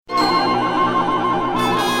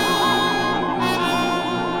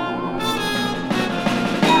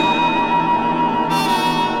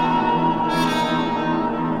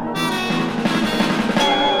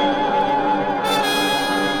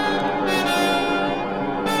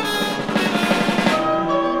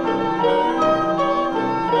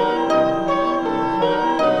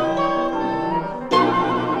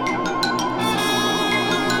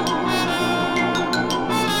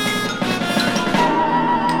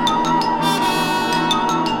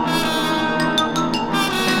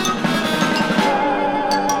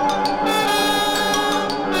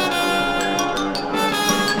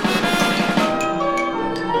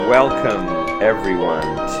welcome everyone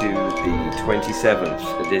to the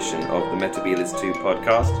 27th edition of the Metabolist 2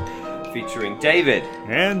 podcast, featuring David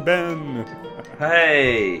and Ben.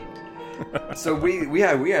 Hey. So we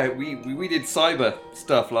did cyber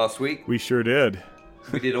stuff last week. We sure did.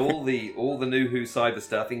 We did all the new Who cyber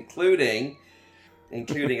stuff, including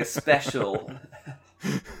a special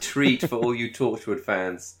treat for all you Torchwood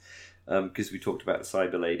fans. Because we talked about the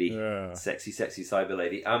Cyber Lady, sexy Cyber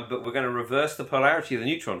Lady. But we're going to reverse the polarity of the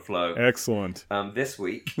neutron flow. Excellent. This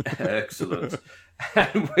week. Excellent.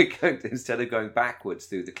 And we're going to, instead of going backwards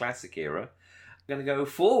through the classic era, we're going to go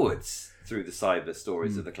forwards through the cyber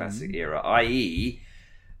stories of the classic era, i.e.,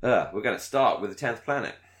 we're going to start with the 10th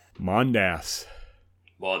planet. Mondas,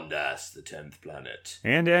 the 10th planet.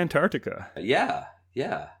 And Antarctica. Yeah.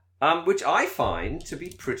 Which I find to be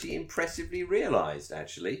pretty impressively realized,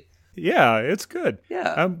 actually. Yeah, it's good.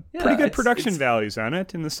 Yeah. Pretty good production values on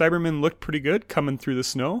it, and the Cybermen looked pretty good coming through the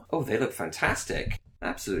snow. Oh, they look fantastic.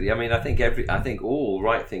 Absolutely. I mean, I think all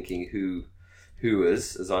right-thinking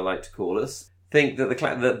Whoers, as I like to call us, think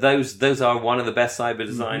that those are one of the best cyber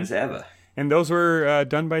designs ever. And those were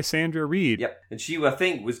done by Sandra Reed. Yep. And she, I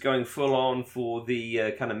think, was going full on for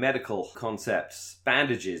the kind of medical concepts,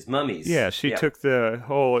 bandages, mummies. Yeah, she took the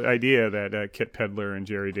whole idea that Kit Pedler and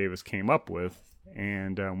Jerry Davis came up with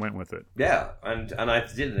and went with it. Yeah, and I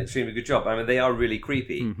did an extremely good job. I mean, they are really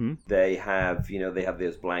creepy. Mm-hmm. They have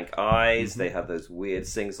those blank eyes. Mm-hmm. They have those weird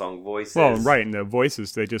sing-song voices. Well, right, and the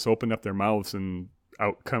voices, they just open up their mouths and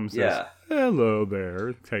out comes this "hello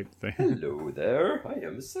there" type thing. Hello there, I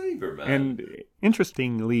am a Cyberman. And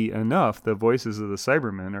interestingly enough, the voices of the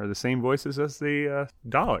Cybermen are the same voices as the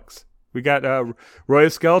Daleks. We got Roy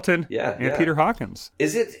Skelton and Peter Hawkins.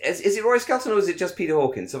 Is it Roy Skelton or is it just Peter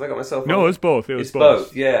Hawkins? Have I got myself wrong? No, it's both. It's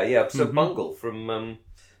both. Yeah. So Bungle from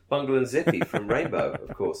Bungle and Zippy from Rainbow,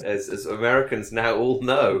 of course, as Americans now all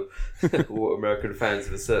know, or American fans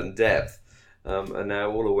of a certain depth. Are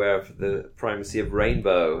now all aware of the primacy of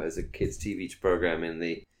Rainbow as a kids' TV program in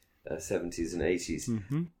the 70s and 80s.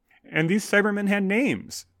 Mm-hmm. And these Cybermen had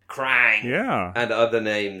names. Krang. Yeah. And other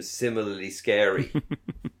names similarly scary.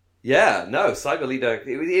 Yeah, no, Cyber Leader,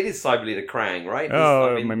 it is Cyber Leader Krang, right?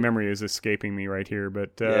 My memory is escaping me right here,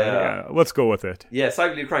 but let's go with it. Yeah,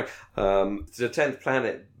 Cyber Leader Krang. The 10th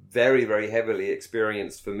planet, very, very heavily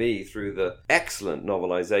experienced for me through the excellent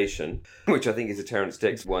novelization, which I think is a Terrence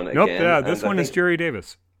Dicks one again. Nope, this one is Jerry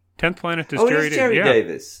Davis. 10th Planet is Jerry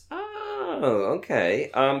Davis. Oh,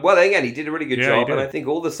 okay. Well, again, he did a really good job, and I think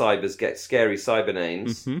all the cybers get scary cyber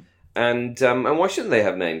names. Mm-hmm. And why shouldn't they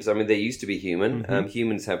have names? I mean, they used to be human. Mm-hmm.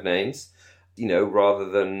 Humans have names, rather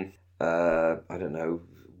than, I don't know,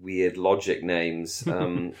 weird logic names.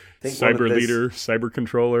 Cyber Leader, Cyber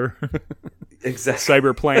Controller. Exactly.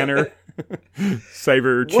 Cyber Planner,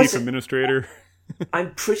 Cyber Chief Administrator.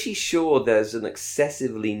 I'm pretty sure there's an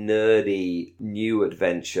excessively nerdy new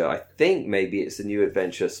adventure. I think maybe it's a new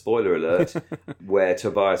adventure, spoiler alert, where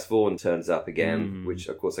Tobias Vaughan turns up again, which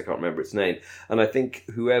of course I can't remember its name. And I think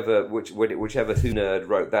whichever Who nerd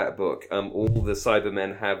wrote that book, all the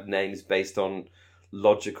Cybermen have names based on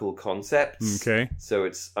logical concepts. Okay. So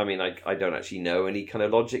it's, I mean, I don't actually know any kind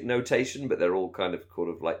of logic notation, but they're all kind of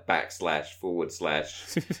like / /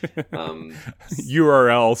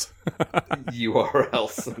 URLs. URL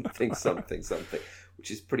something,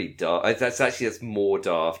 which is pretty daft. That's more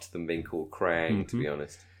daft than being called Krang, to be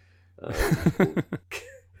honest.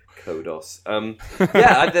 Kodos.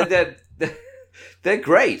 They're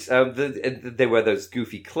great. They wear those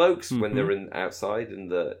goofy cloaks when they're outside in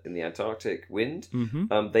the Antarctic wind.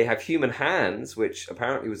 Mm-hmm. They have human hands, which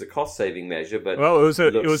apparently was a cost-saving measure. But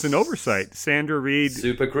it was an oversight. Sandra Reed,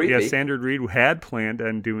 super creepy. Yeah, Sandra Reed had planned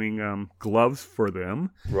on doing gloves for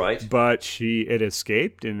them, right? But it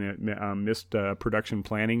escaped and it missed production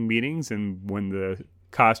planning meetings. And when the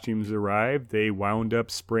costumes arrived, they wound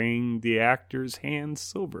up spraying the actors' hands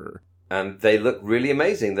silver. And they look really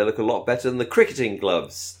amazing. They look a lot better than the cricketing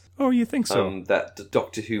gloves. Oh, you think so? That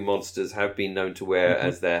Doctor Who monsters have been known to wear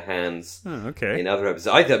as their hands in other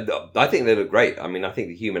episodes. I think they look great. I mean, I think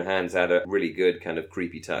the human hands add a really good kind of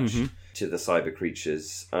creepy touch to the cyber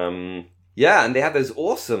creatures. And they have those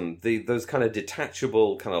awesome, those kind of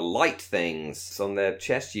detachable kind of light things on their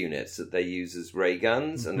chest units that they use as ray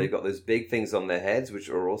guns. And they've got those big things on their heads, which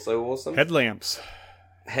are also awesome.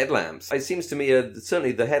 Headlamps. It seems to me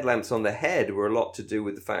certainly the headlamps on the head were a lot to do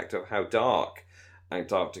with the fact of how dark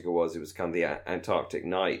Antarctica was. It was kind of the Antarctic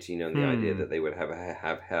night, and the idea that they would have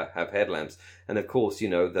headlamps. And of course,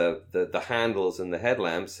 the handles and the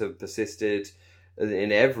headlamps have persisted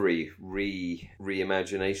in every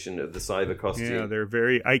reimagination of the cyber costume. Yeah, they're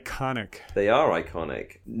very iconic. They are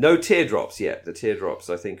iconic. No teardrops yet. The teardrops,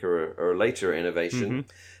 I think, are a later innovation.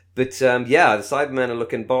 But the Cybermen are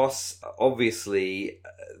looking boss. Obviously,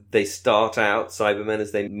 they start out, Cybermen,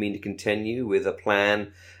 as they mean to continue with a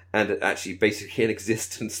plan and actually basically an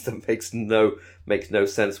existence that makes no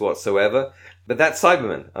sense whatsoever. But that's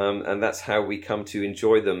Cybermen, and that's how we come to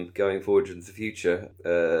enjoy them going forward into the future.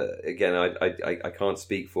 Again, I can't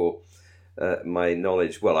speak for my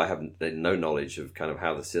knowledge. Well, I have no knowledge of kind of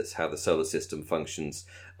how the solar system functions,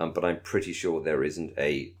 but I'm pretty sure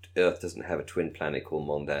Earth doesn't have a twin planet called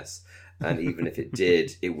Mondas. And even if it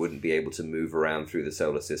did, it wouldn't be able to move around through the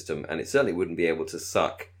solar system, and it certainly wouldn't be able to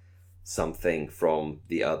suck something from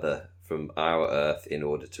our Earth in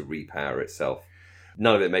order to repower itself.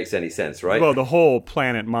 None of it makes any sense, right? Well, the whole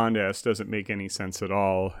planet Mondas doesn't make any sense at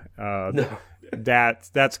all. No.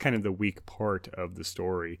 That's kind of the weak part of the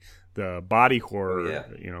story. The body horror,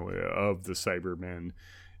 of the Cybermen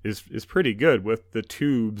is pretty good with the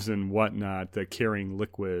tubes and whatnot, the carrying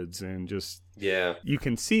liquids, and just you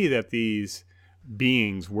can see that these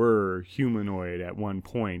beings were humanoid at one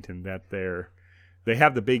point, and that they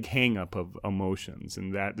have the big hang up of emotions,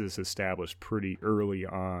 and that is established pretty early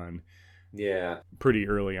on. Yeah, pretty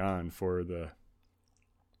early on for the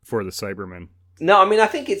Cybermen. No, I mean, I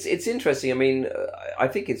think it's interesting. I mean, I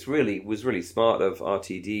think was really smart of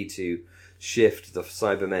RTD to shift the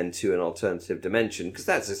Cybermen to an alternative dimension, because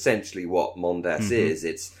that's essentially what Mondas is.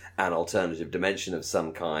 It's an alternative dimension of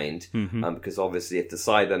some kind. Because obviously, if the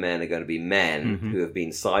Cybermen are going to be men who have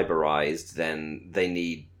been cyberized, then they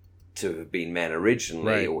need to have been men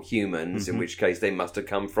originally, or humans, in which case they must have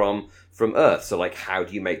come from Earth. So, like, how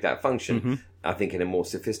do you make that function? I think in a more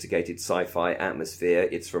sophisticated sci-fi atmosphere,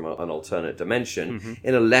 it's from an alternate dimension.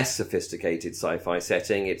 In a less sophisticated sci-fi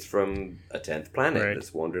setting, it's from a 10th planet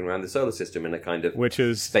that's wandering around the solar system in a kind of which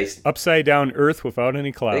is space upside down Earth without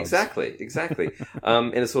any clouds. Exactly.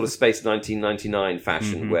 In a sort of space 1999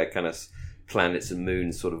 fashion, where kind of planets and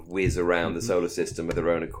moons sort of whiz around the solar system of their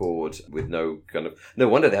own accord with no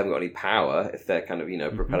wonder they haven't got any power if they're kind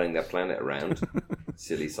of, propelling their planet around.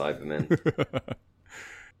 Silly Cybermen.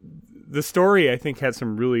 The story, I think, had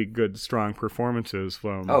some really good, strong performances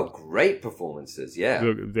from... Oh, great performances, yeah.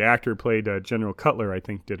 The actor played General Cutler, I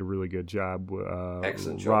think, did a really good job.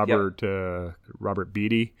 Excellent job, Robert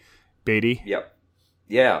Beatty. Yep.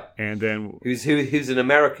 Yeah. And then... Who's an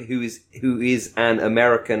American, who is an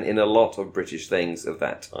American in a lot of British things of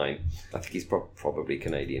that time. I think he's probably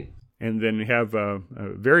Canadian. And then we have a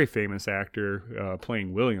very famous actor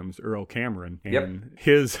playing Williams, Earl Cameron. And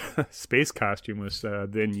his space costume was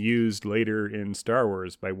then used later in Star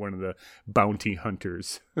Wars by one of the bounty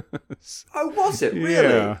hunters. Oh, was it? Really?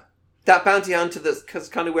 Yeah. That bounty hunter that's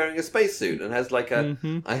kind of wearing a spacesuit and has like a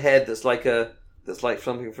head that's like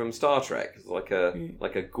something from Star Trek. It's like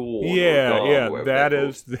a Gorn. Yeah.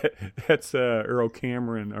 That's Earl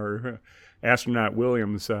Cameron or... Astronaut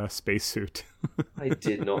Williams' spacesuit. I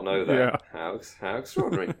did not know that. Yeah. How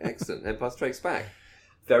extraordinary. Excellent. Empire Strikes Back.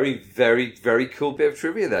 Very, very, very cool bit of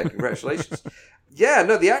trivia there. Congratulations. Yeah,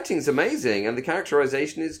 no, the acting's amazing, and the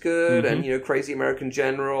characterization is good, and, crazy American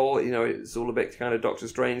general, it's all a bit kind of Doctor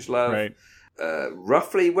Strangelove. Right.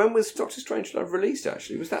 Roughly, when was Doctor Strangelove released,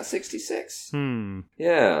 actually? Was that 66?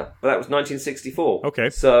 Yeah, but that was 1964.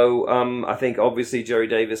 Okay. So, I think, obviously, Jerry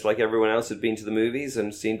Davis, like everyone else, had been to the movies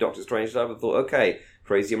and seen Doctor Strangelove and thought, okay,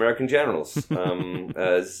 crazy American generals.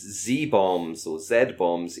 Z-bombs, or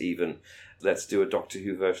Z-bombs, even. Let's do a Doctor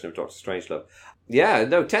Who version of Doctor Strangelove. Yeah,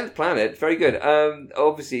 no, 10th Planet, very good.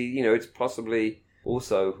 Obviously, it's possibly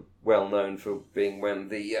also well known for being when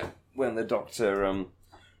the Doctor...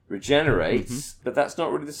 regenerates, but that's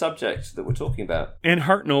not really the subject that we're talking about. And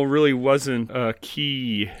Hartnell really wasn't a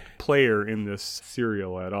key player in this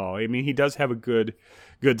serial at all. I mean, he does have a good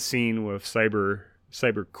scene with Cyber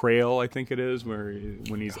Krail, I think it is, when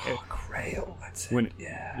he's Krail, that's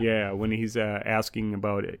it. When he's asking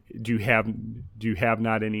about do you have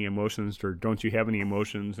not any emotions, or don't you have any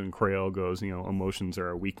emotions? And Krail goes, emotions are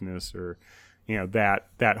a weakness, or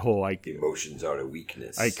that whole emotions are a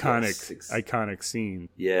weakness. Iconic scene.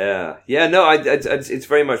 Yeah. No, it's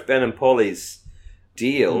very much Ben and Polly's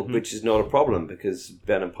deal, which is not a problem because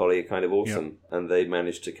Ben and Polly are kind of awesome, and they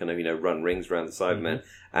managed to kind of run rings around the Cybermen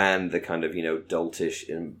and the kind of doltish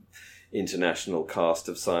international cast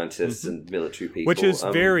of scientists and military people, which is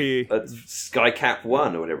very Skycap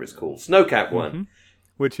 1 or whatever it's called, Snowcap 1,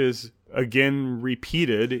 which is. Again,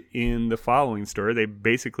 repeated in the following story. They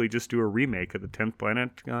basically just do a remake of the 10th Planet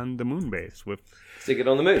on the moon base with Stick It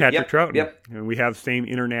on the Moon. Patrick Troughton. And we have same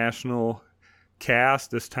international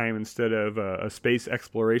cast. This time, instead of a space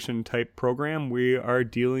exploration type program, we are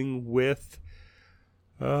dealing with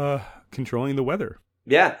controlling the weather.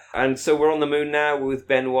 Yeah, and so we're on the moon now with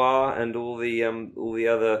Benoit and all the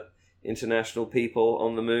other international people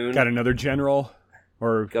on the moon. Got another general.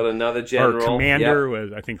 Or commander,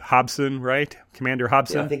 was I think Hobson, right? Commander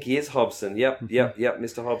Hobson. Yeah, I think he is Hobson. Yep,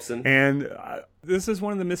 Mr. Hobson. And this is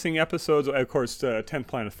one of the missing episodes. Of course, 10th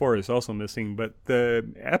Planet 4 is also missing, but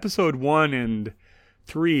the episode 1 and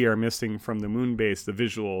 3 are missing from the moon base, the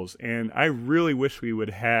visuals. And I really wish we would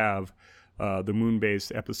have the moon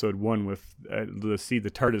base episode 1 with to see the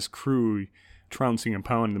TARDIS crew trouncing and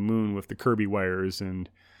pounding the moon with the Kirby wires and.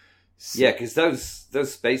 Yeah, because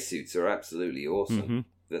those spacesuits are absolutely awesome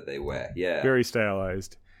that they wear. Yeah, very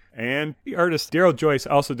stylized. And the artist Daryl Joyce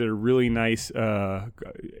also did a really nice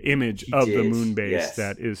image the moon base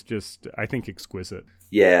that is just, I think, exquisite.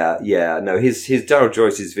 Yeah. No, his Daryl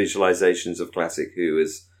Joyce's visualizations of Classic Who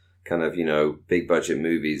is kind of, big budget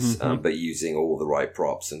movies, but using all the right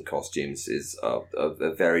props and costumes is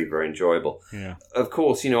very, very enjoyable. Yeah. Of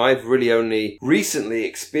course, I've really only recently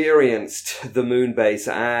experienced the moon base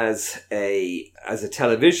as a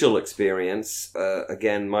televisual experience.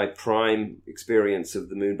 Again, my prime experience of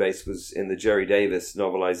the moon base was in the Jerry Davis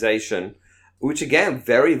novelization, which again,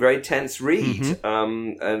 very, very tense read.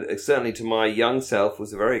 And certainly to my young self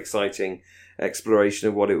was a very exciting exploration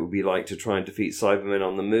of what it would be like to try and defeat Cybermen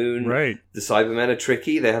on the moon. Right. The Cybermen are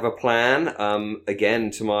tricky. They have a plan.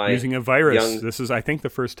 Again, to my using a virus. This is, I think, the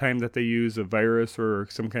first time that they use a virus or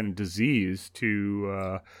some kind of disease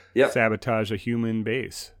to sabotage a human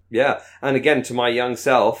base. Yeah, and again, to my young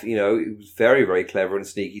self, it was very, very clever and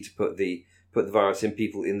sneaky to put the virus in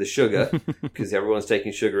people in the sugar, because everyone's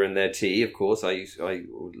taking sugar in their tea. Of course,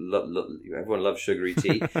 everyone loves sugary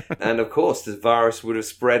tea, and of course, the virus would have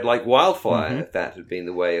spread like wildfire if that had been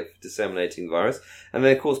the way of disseminating the virus. And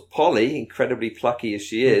then, of course, Polly, incredibly plucky as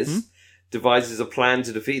she is, devises a plan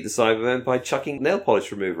to defeat the Cybermen by chucking nail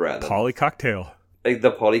polish remover at them. Polly cocktail.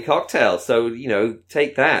 The Polly cocktail. So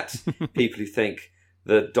take that, people who think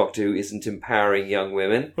that Doctor Who isn't empowering young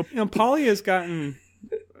women. Well, Polly has gotten.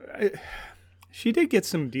 She did get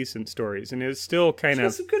some decent stories, and it's still kind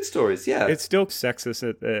of some good stories. Yeah, it's still sexist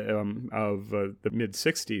of the mid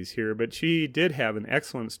 '60s here, but she did have an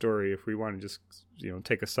excellent story. If we want to just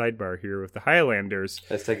take a sidebar here with the Highlanders,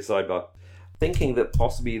 let's take a sidebar. Thinking that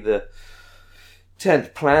possibly the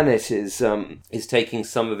 10th Planet is taking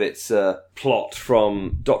some of its plot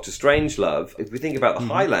from Doctor Strangelove. If we think about the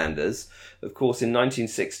Highlanders, of course, in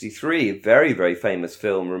 1963, a very, very famous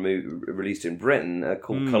film released in Britain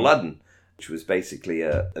called Culloden, which was basically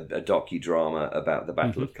a docudrama about the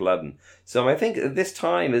Battle of Culloden. So I think at this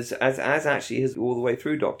time, as actually is all the way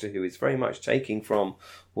through Doctor Who, is very much taking from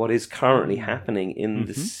what is currently happening in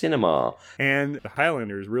the cinema. And the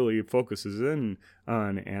Highlanders really focuses in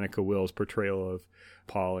on Annika Wills' portrayal of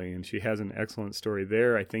Polly, and she has an excellent story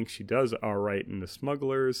there. I think she does all right in The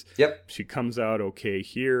Smugglers. Yep. She comes out okay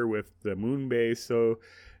here with the moon base, so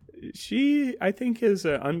she, I think, is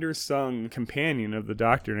an undersung companion of the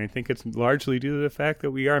Doctor, and I think it's largely due to the fact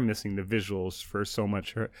that we are missing the visuals for so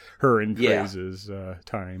much her in Fraser's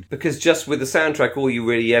time. Because just with the soundtrack, all you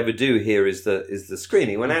really ever do here is the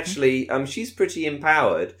screaming. When actually, she's pretty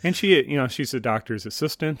empowered, and she's the Doctor's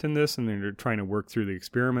assistant in this, and they're trying to work through the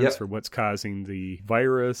experiments for what's causing the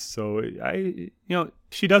virus. So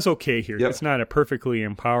she does okay here. It's not a perfectly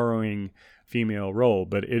empowering female role,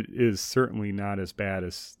 but it is certainly not as bad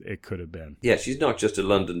as it could have been. Yeah, she's not just a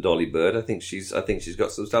London Dolly Bird. I think she's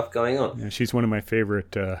got some stuff going on. Yeah, she's one of my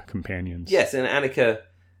favorite companions. Yes, and Annika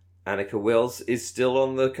Wills is still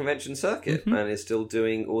on the convention circuit and is still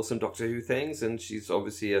doing awesome Doctor Who things, and she's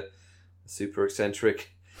obviously a super eccentric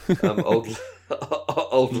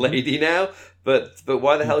old lady now, but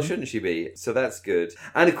why the hell shouldn't she be? So that's good.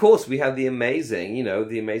 And of course we have the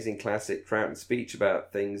amazing classic Troughton speech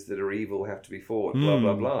about things that are evil have to be fought, blah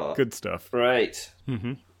blah blah. Good stuff. Right.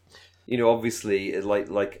 Obviously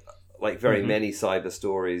like very many cyber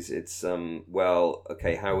stories, it's how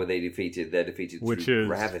were they defeated? They're defeated through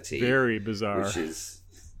gravity. Which is very bizarre. Which is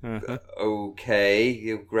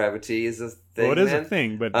okay, gravity is a thing. Well, it is a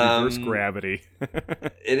thing, but reverse gravity.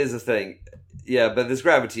 It is a thing. Yeah, but there's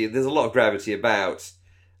gravity. There's a lot of gravity about,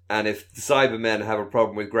 and if the Cybermen have a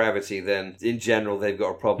problem with gravity, then in general they've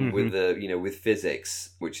got a problem with with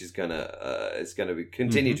physics, which is gonna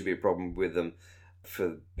continue to be a problem with them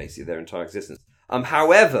for basically their entire existence.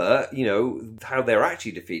 However, how they're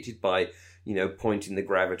actually defeated by pointing the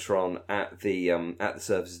gravitron at the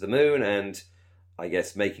surface of the moon and I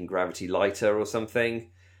guess making gravity lighter or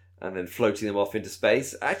something. and then floating them off into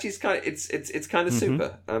space. Actually, it's kind of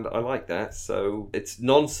super, and I like that. So it's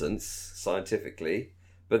nonsense scientifically,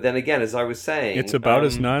 but then again, as I was saying, it's about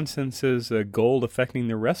as nonsense as gold affecting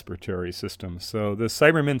the respiratory system. So the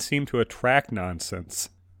Cybermen seem to attract nonsense.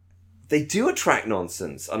 They do attract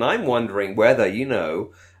nonsense, and I'm wondering whether,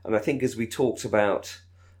 and I think as we talked about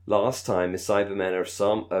last time, the Cybermen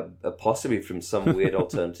are possibly from some weird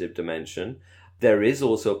alternative dimension. There is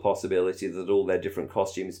also a possibility that all their different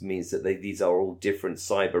costumes means that these are all different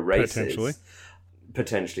cyber races.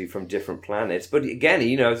 Potentially from different planets. But again,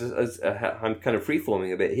 I'm kind of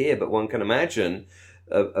free-forming a bit here, but one can imagine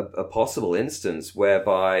a possible instance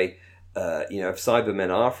whereby, if Cybermen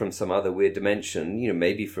are from some other weird dimension,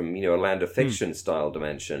 maybe from, a Land of Fiction style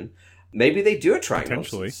dimension, maybe they do attract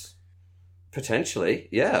nonsense. Potentially,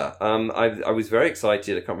 yeah. I was very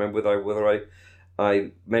excited. I can't remember whether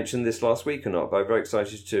I mentioned this last week or not, but I'm very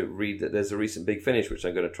excited to read that there's a recent Big Finish, which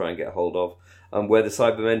I'm going to try and get hold of, where the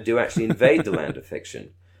Cybermen do actually invade the Land of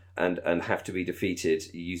Fiction and have to be defeated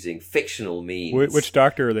using fictional means. Which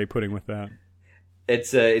doctor are they putting with that?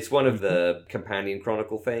 It's one of the companion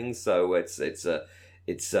chronicle things, so it's the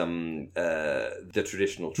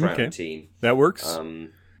traditional Tramontine. That works.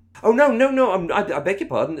 Oh, no, I beg your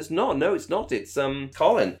pardon. It's not. No, it's not. It's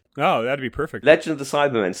Colin. Oh, that'd be perfect. Legend of the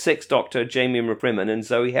Cybermen, 6th Doctor, Jamie McCrimmon, and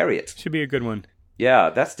Zoe Herriot. Should be a good one. Yeah,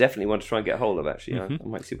 that's definitely one to try and get hold of, actually. I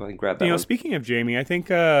might see if I can grab that one. Speaking of Jamie, I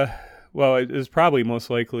think, it is probably most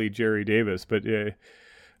likely Jerry Davis, but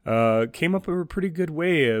came up with a pretty good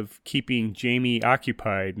way of keeping Jamie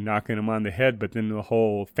occupied, knocking him on the head, but then the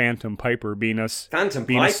whole Phantom Piper being a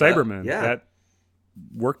Cyberman. Yeah. That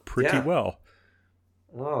worked pretty well.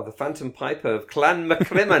 Oh, the Phantom Piper of Clan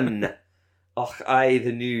McCrimmon.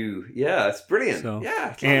 The new. Yeah, it's brilliant. So,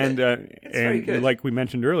 yeah. And like we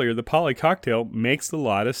mentioned earlier, the poly cocktail makes a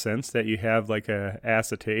lot of sense that you have like a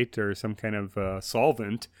acetate or some kind of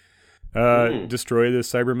solvent destroy the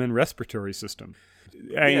Cybermen respiratory system.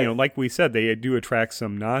 Like we said, they do attract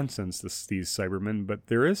some nonsense, these Cybermen, but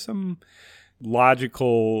there is some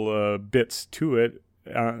logical bits to it,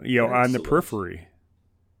 on the periphery.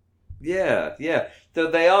 Yeah. Though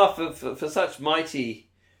they are, for such mighty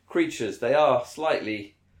creatures, they are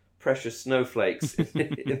slightly precious snowflakes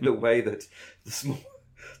in the way that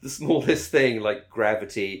the smallest thing, like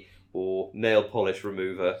gravity or nail polish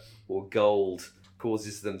remover or gold,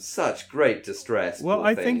 causes them such great distress. Well,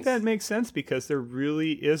 I think that makes sense because there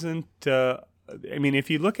really isn't... if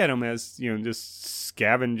you look at them as, just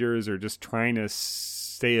scavengers or just trying to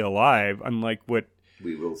stay alive, unlike what...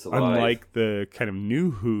 We will survive. Unlike the kind of new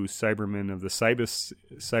Who Cybermen of the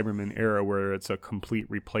Cybermen era, where it's a complete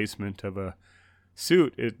replacement of a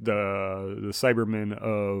suit, the Cybermen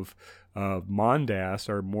of Mondas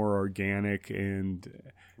are more organic and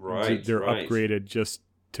they're upgraded just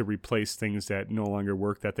to replace things that no longer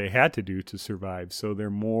work that they had to do to survive. So they're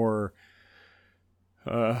more,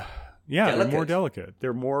 they're more delicate.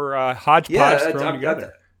 They're more hodgepodge thrown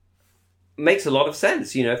together. Makes a lot of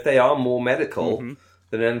sense. If they are more medical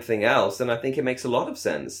than anything else, then I think it makes a lot of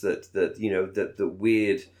sense that the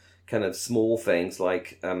weird kind of small things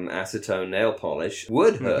like acetone nail polish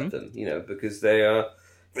would hurt them, because they're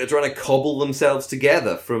trying to cobble themselves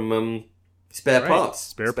together from spare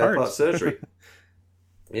parts part surgery.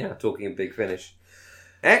 Yeah, talking in Big Finish.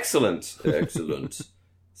 Excellent.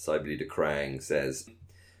 Cybele de Krang says.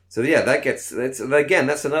 So yeah, that's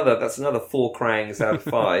another 4 Krangs out of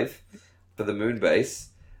 5 for the moon base.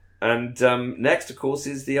 And next, of course,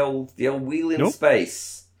 is the old wheel in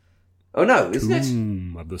space. Oh no, isn't it?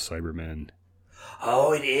 Tomb of the Cybermen.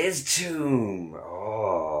 Oh, it is Tomb.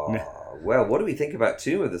 Oh, well, what do we think about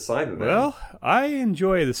Tomb of the Cybermen? Well, I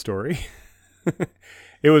enjoy the story.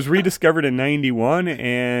 It was rediscovered in '91,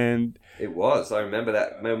 and it was. I remember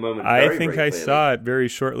that moment. I think I saw it very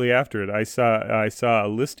shortly after it. I saw a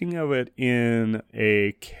listing of it in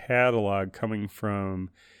a catalog coming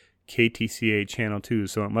from KTCA Channel 2,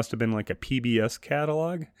 so it must have been like a PBS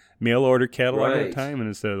catalog, mail order catalog at the time, and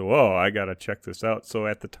it said, whoa, I gotta check this out. So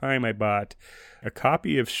at the time I bought a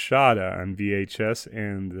copy of Shada on VHS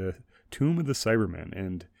and the Tomb of the Cybermen,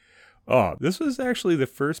 and this was actually the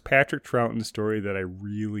first Patrick Troughton story that I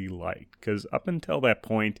really liked, because up until that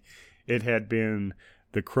point it had been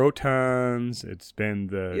the Crotons, it's been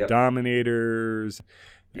the Dominators,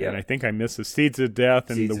 and I think I missed the Seeds of Death,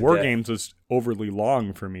 and the War Games was overly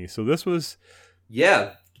long for me. So this was...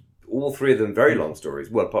 Yeah, all 3 of them very long stories.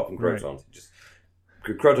 Well, apart from Crotons.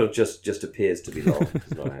 Right. Croton just appears to be long.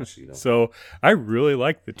 It's not actually long. So I really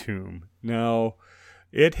like The Tomb. Now,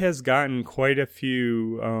 it has gotten quite a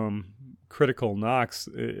few critical knocks,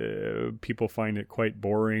 people find it quite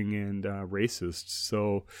boring and racist.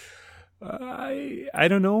 So I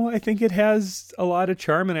don't know. I think it has a lot of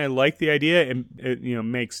charm, and I like the idea. And it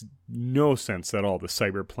makes no sense at all, the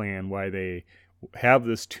cyber plan, why they have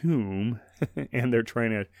this tomb and they're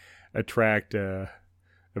trying to attract a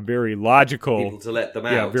very logical people to let them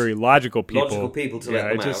out. Yeah, very logical people. Logical people to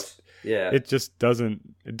let them out. Yeah, it just doesn't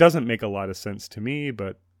make a lot of sense to me.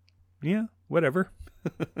 But yeah, whatever.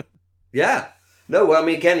 Yeah. No, well, I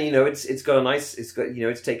mean, again, it's got a nice, it's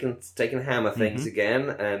taken Hammer things again,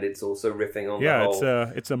 and it's also riffing on the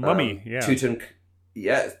whole. It's a mummy,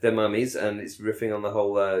 they're mummies, and it's riffing on the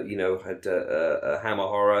whole, had a Hammer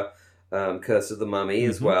horror, Curse of the Mummy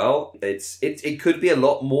as well. It could be a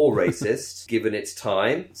lot more racist given its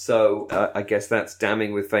time, so I guess that's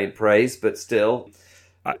damning with faint praise, but still,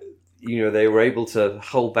 they were able to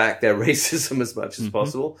hold back their racism as much as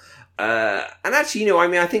possible. And actually,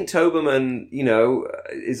 I think Toberman,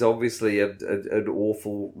 is obviously an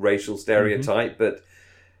awful racial stereotype, but,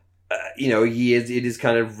 it is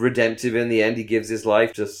kind of redemptive in the end. He gives his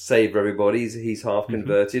life to save everybody. He's half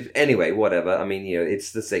converted. Anyway, whatever. I mean,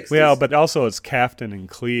 it's the 60s. Well, but also it's Kaftan and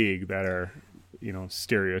Klieg that are,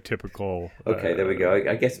 stereotypical. Okay, there we go.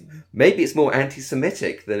 I guess maybe it's more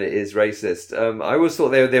anti-Semitic than it is racist. I always thought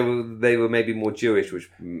they were maybe more Jewish, which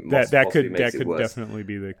that could definitely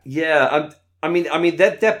be the. Yeah, I mean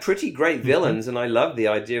they're pretty great villains, and I love the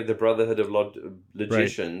idea of the Brotherhood of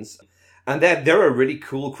Logicians, and they're a really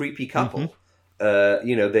cool, creepy couple.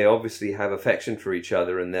 They obviously have affection for each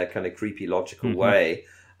other in their kind of creepy, logical way.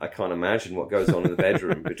 I can't imagine what goes on in the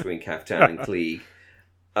bedroom between Kaftan and Klieg.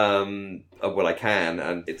 Well, I can,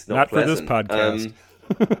 and it's not pleasant. For this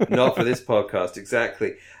podcast. Not for this podcast,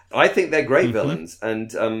 exactly. I think they're great villains,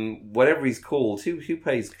 and whatever he's called, who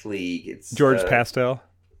plays Klieg? It's George Pastel.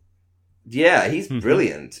 Yeah, he's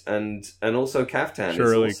brilliant, and also Kaftan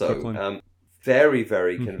is also very,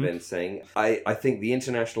 very convincing. I think the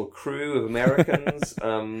international crew of Americans.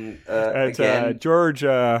 Again, George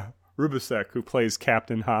Rubisek, who plays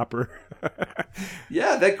Captain Hopper.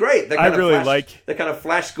 Yeah, they're great. They're they're kind of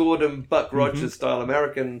Flash Gordon, Buck Rogers style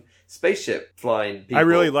American spaceship flying people. I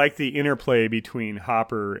really like the interplay between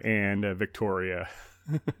Hopper and Victoria.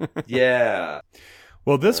 Yeah.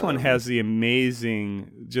 Well, this one has the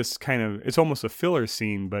amazing, just kind of, it's almost a filler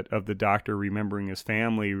scene, but of the Doctor remembering his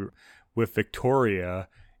family with Victoria,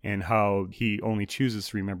 and how he only chooses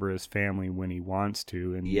to remember his family when he wants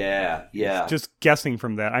to. And yeah. Just guessing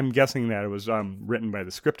from that, I'm guessing that it was written by the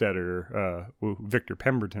script editor, Victor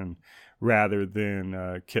Pemberton, rather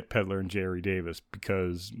than Kit Pedler and Jerry Davis,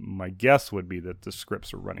 because my guess would be that the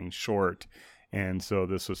scripts are running short, and so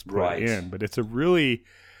this was put in. But it's a really,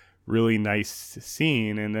 really nice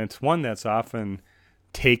scene, and it's one that's often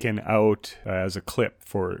taken out as a clip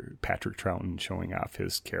for Patrick Troughton showing off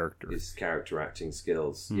his character acting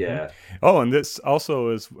skills. Yeah. Oh, and this also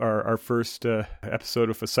is our first episode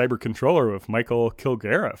of a cyber controller with Michael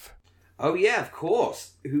Kilgariff. Oh yeah, of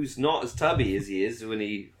course. Who's not as tubby as he is when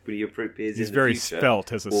he appears. He's in very the future.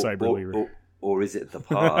 svelte as a cyber leader. Or is it the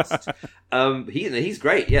past? He's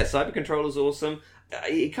great. Yeah, cyber controller's awesome.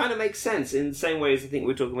 It kind of makes sense in the same way as I think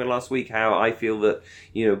we were talking about last week, how I feel that,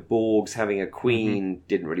 Borgs having a queen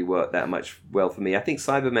didn't really work that much well for me. I think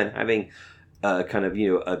Cybermen having kind of,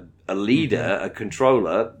 a leader, a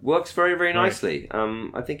controller, works very, very nicely.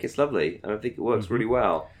 I think it's lovely, and I think it works really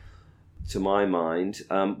well, to my mind.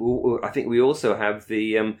 I think we also have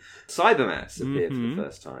the Cybermats appear for the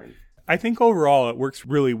first time. I think overall it works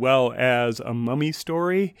really well as a mummy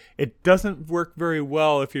story. It doesn't work very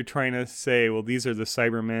well if you're trying to say, well, these are the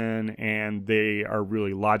Cybermen and they are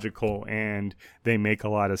really logical and they make a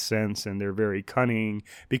lot of sense and they're very cunning,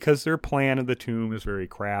 because their plan of the tomb is very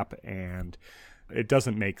crap and it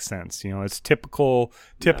doesn't make sense. It's typical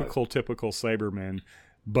Cybermen.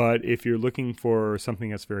 But if you're looking for something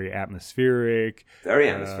that's very atmospheric,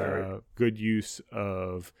 good use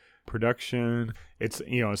of production, it's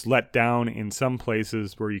let down in some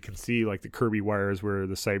places where you can see like the Kirby wires where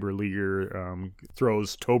the Cyber Leaguer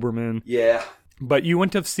throws Toberman. Yeah. But you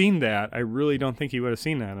wouldn't have seen that. I really don't think you would have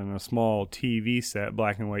seen that in a small TV set,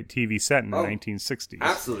 black and white TV set in the 1960s.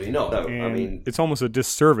 Absolutely not. No, I mean, it's almost a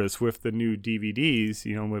disservice with the new DVDs,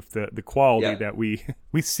 with the quality that we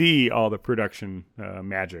see all the production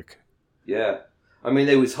magic. Yeah. I mean,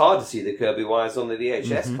 it was hard to see the Kirby wires on the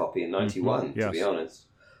VHS copy in 91, to be honest.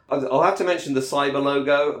 I'll have to mention the Cyber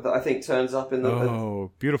logo that I think turns up in the...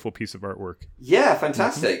 Oh, beautiful piece of artwork. Yeah,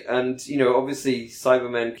 fantastic. And, obviously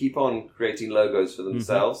Cybermen keep on creating logos for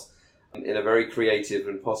themselves in a very creative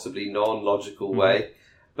and possibly non-logical way.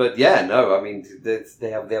 But yeah, no, I mean, they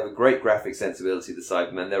have a great graphic sensibility, the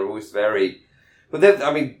Cybermen. They're always very, but they're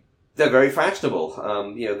very fashionable.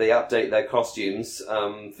 They update their costumes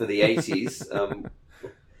for the 80s.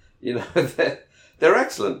 They're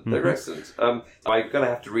excellent. They're excellent. I'm going to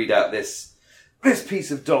have to read out this piece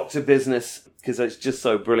of Doctor business because it's just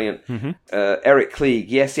so brilliant. Eric Klieg,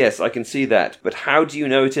 yes, I can see that. But how do you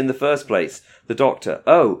know it in the first place? The Doctor,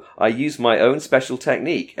 oh, I use my own special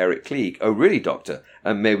technique. Eric Klieg, oh, really, Doctor?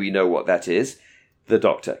 And may we know what that is? The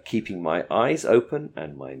Doctor, keeping my eyes open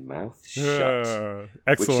and my mouth shut.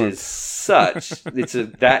 Excellent. Which is such...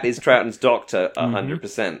 that is Troughton's Doctor,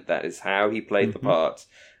 100%. That is how he played the part.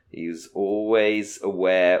 He was always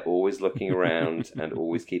aware, always looking around, and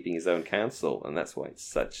always keeping his own counsel. And that's why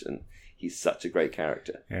he's such a great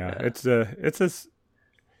character. Yeah.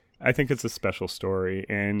 I think it's a special story,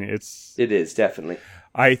 and it is, definitely.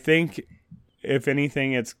 I think, if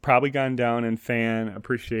anything, it's probably gone down in fan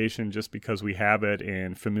appreciation just because we have it,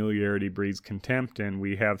 and familiarity breeds contempt, and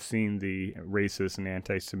we have seen the racist and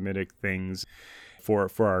anti-Semitic things for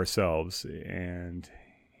ourselves. And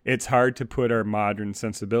it's hard to put our modern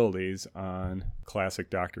sensibilities on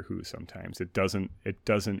classic Doctor Who sometimes. It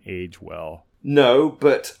doesn't age well. No,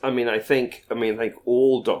 but I think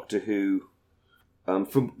all Doctor Who,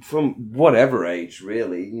 from whatever age,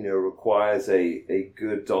 really, requires a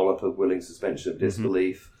good dollop of willing suspension of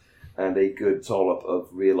disbelief and a good dollop of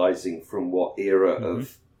realizing from what era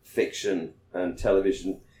of fiction and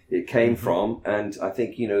television it came from. And I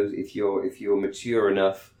think, if you're mature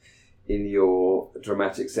enough in your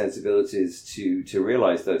dramatic sensibilities to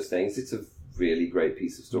realize those things, it's a really great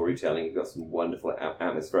piece of storytelling. You've got some wonderful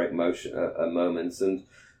atmospheric moments, and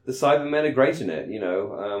the Cybermen are great in it,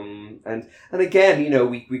 and again,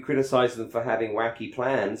 we criticize them for having wacky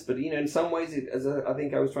plans, but in some ways, I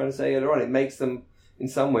think I was trying to say earlier on, it makes them in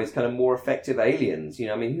some ways kind of more effective aliens.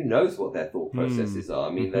 Who knows what their thought processes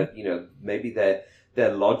are? That maybe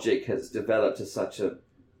their logic has developed to such a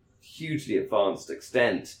hugely advanced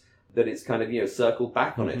extent that it's kind of circled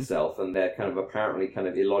back on itself, and their kind of apparently kind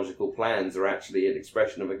of illogical plans are actually an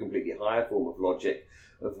expression of a completely higher form of logic,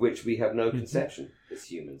 of which we have no conception as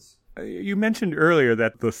humans. You mentioned earlier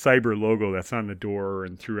that the Cyber logo that's on the door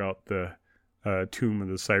and throughout the tomb of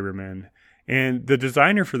the Cybermen, and the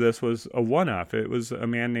designer for this was a one-off. It was a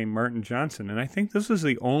man named Martin Johnson, and I think this was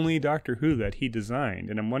the only Doctor Who that he designed.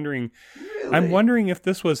 And I'm wondering if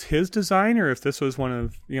this was his design or if this was one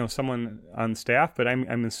of someone on staff. But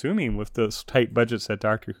I'm assuming with those tight budgets that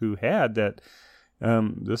Doctor Who had that.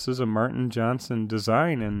 This is a Martin Johnson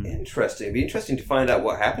design. And interesting. It'd be interesting to find out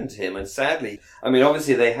what happened to him. And sadly,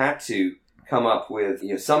 obviously they had to come up with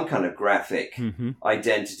some kind of graphic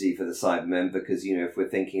identity for the Cybermen, because if we're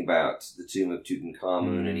thinking about the tomb of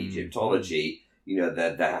Tutankhamun and Egyptology,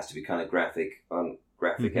 there has to be kind of graphic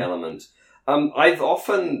element. I've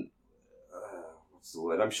often what's the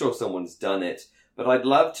word? I'm sure someone's done it. But I'd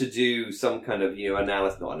love to do some kind of,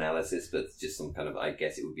 not analysis, but just some kind of, I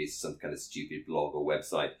guess it would be some kind of stupid blog or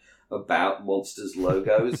website about monsters'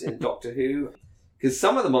 logos in Doctor Who. Because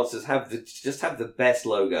some of the monsters have the best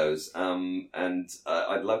logos, and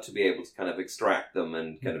I'd love to be able to kind of extract them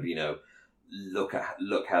and kind of, look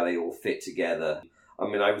how they all fit together.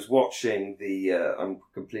 I was watching I'm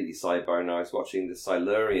completely sidebar now. I was watching the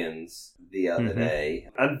Silurians the other day,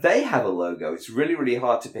 and they have a logo. It's really, really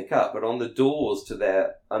hard to pick up, but on the doors to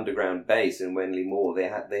their underground base in Wenley Moor,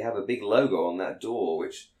 they have a big logo on that door,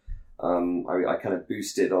 which I kind of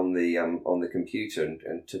boosted on the computer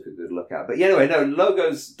and took a good look at. But anyway, no,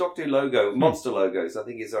 logos, Doctor Who logo, monster logos, I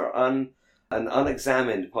think an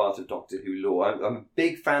unexamined part of Doctor Who lore. I'm a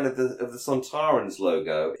big fan of the Sontarans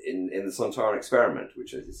logo in the Sontaran Experiment,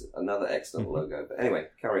 which is another excellent logo. But anyway,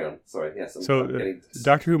 carry on. Sorry, yes.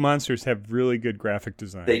 Doctor Who monsters have really good graphic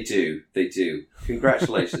design. They do.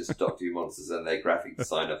 Congratulations to Doctor Who monsters and their graphic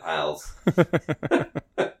designer pals.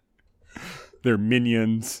 They're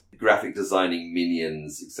minions. Graphic designing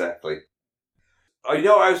minions, exactly. I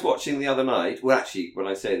was watching the other night. Well, actually, when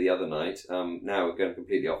I say the other night, now we're going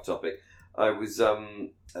completely off topic. I was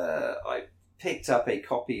I picked up a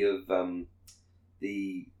copy of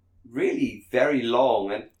the really very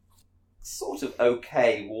long and sort of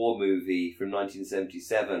okay war movie from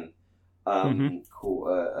 1977 called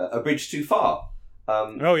A Bridge Too Far.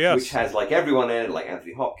 Which has everyone in it, like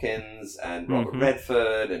Anthony Hopkins and Robert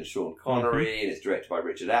Redford and Sean Connery, and it's directed by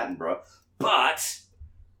Richard Attenborough. But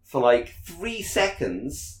for 3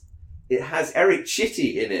 seconds, it has Eric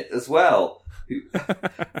Chitty in it as well,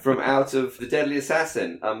 from Out of the Deadly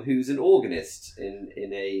Assassin, who's an organist in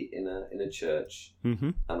a church.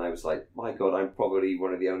 Mm-hmm. And I was like, my God, I'm probably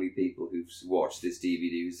one of the only people who's watched this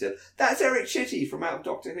DVD who said, that's Eric Chitty from Out of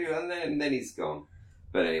Doctor Who, and then he's gone.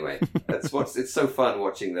 But anyway, it's so fun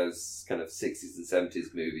watching those kind of 60s and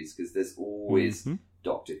 70s movies, because there's always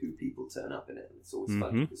Doctor Who people turn up in it. It's always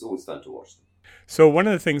fun. It's always fun to watch them. So one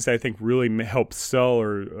of the things I think really helps sell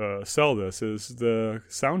this is the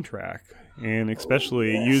soundtrack, and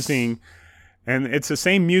especially using, and it's the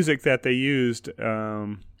same music that they used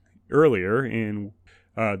earlier in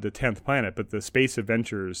the 10th Planet, but the Space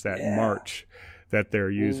Adventures, that march that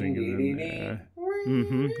they're using.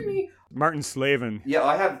 Martin Slavin. Yeah,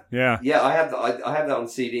 I have. Yeah, I have that on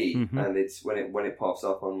CD, and it's when it pops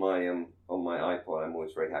up on my iPod, I'm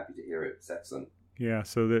always very happy to hear it. It's excellent. Yeah,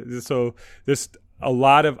 so this a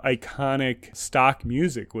lot of iconic stock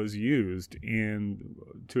music was used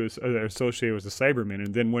to associate with the Cybermen,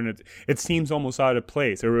 and then when it seems almost out of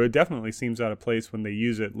place, or it definitely seems out of place when they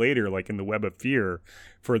use it later, like in the Web of Fear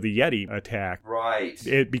for the Yeti attack. Right.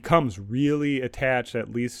 It becomes really attached,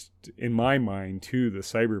 at least in my mind, to the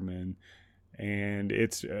Cybermen, and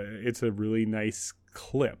it's a really nice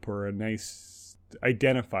clip or a nice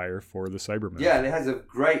identifier for the Cybermen. Yeah, and it has a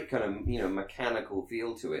great kind of mechanical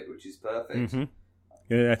feel to it, which is perfect.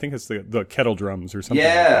 Yeah, I think it's the kettle drums or something.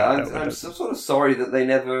 Yeah, like that. I'm sort of sorry that they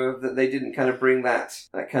didn't kind of bring that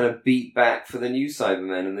kind of beat back for the new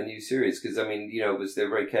Cybermen and the new series, because I mean, they're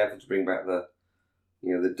very careful to bring back the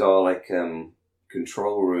Dalek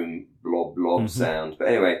control room blob sound. But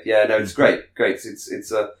anyway, yeah, no, it's great.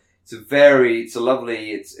 It's a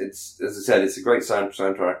lovely. It's as I said, it's a great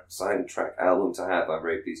soundtrack album to have. I'm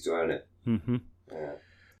very pleased to own it. Yeah.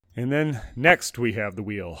 And then next we have The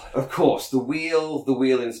Wheel. Of course, The Wheel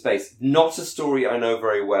in Space. Not a story I know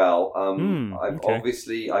very well. I've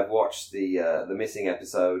watched the missing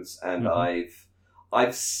episodes, and I've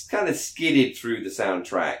kind of skidded through the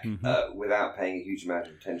soundtrack without paying a huge amount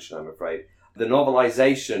of attention, I'm afraid. The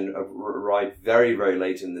novelization arrived very, very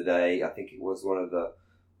late in the day. I think it was one of the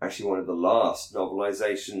last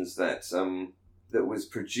novelizations that was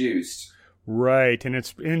produced. Right, and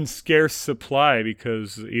it's in scarce supply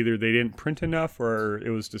because either they didn't print enough or it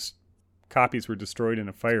was just copies were destroyed in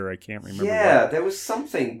a fire. I can't remember. Yeah, there was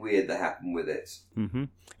something weird that happened with it. And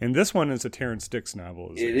this one is a Terrence Dicks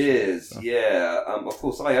novel. It is, so. Yeah. Of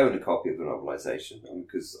course, I own a copy of the novelization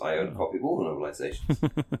because I own a copy of all the novelizations.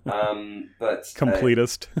 But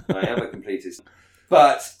completist. I am a completist.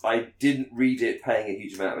 But I didn't read it paying a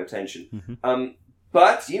huge amount of attention.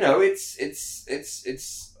 But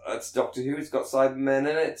it's Doctor Who. It's got Cybermen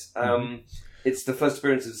in it. It's the first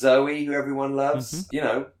appearance of Zoe, who everyone loves.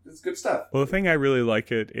 It's good stuff. Well, the thing I really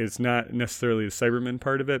like it is not necessarily the Cybermen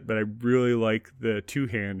part of it, but I really like the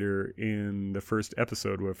two-hander in the first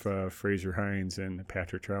episode with Fraser Hines and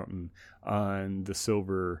Patrick Troughton on the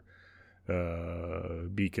silver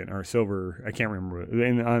beacon or silver. I can't remember.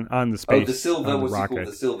 On the space. Oh, the silver was rocket. Called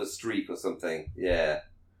the Silver Streak or something. Yeah.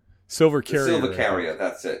 Silver Carrier. The Silver Carrier,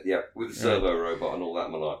 that's it. Yeah, with the servo robot and all that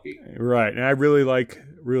malarkey. Right, and I really like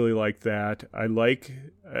that. I like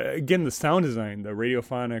again the sound design, the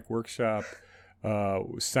Radiophonic Workshop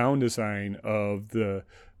sound design of the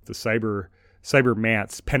cyber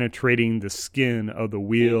mats penetrating the skin of the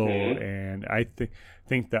wheel, and I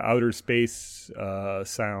think the outer space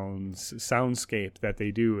soundscape that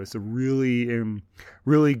they do is a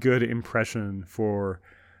really good impression for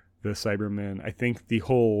the Cybermen. I think the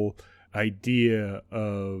whole idea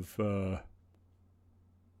of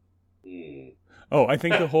I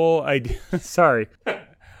think the whole idea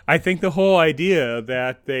I think the whole idea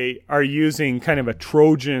that they are using kind of a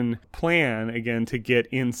Trojan plan again to get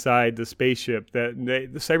inside the spaceship, that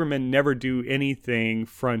the Cybermen never do anything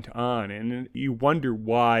front on, and you wonder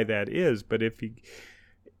why that is. But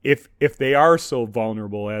if they are so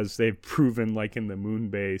vulnerable as they've proven, like in the moon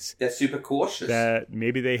base, they're super cautious. That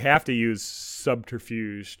maybe they have to use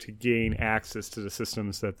subterfuge to gain access to the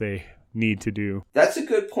systems that they need to do. That's a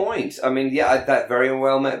good point. I mean, yeah, that very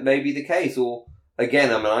well may be the case. Or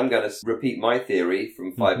again, I mean, I'm going to repeat my theory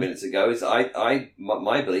from 5 minutes ago. Is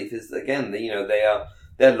my belief is that, again,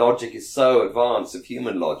 their logic is so advanced of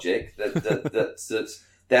human logic that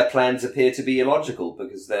their plans appear to be illogical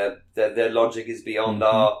because their logic is beyond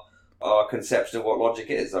our conception of what logic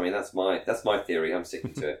is. I mean, that's my theory. I'm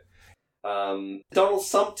sticking to it. Donald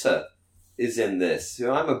Sumpter is in this,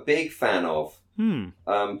 who I'm a big fan of.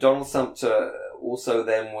 Donald Sumpter also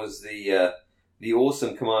then was the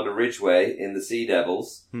awesome Commander Ridgway in the Sea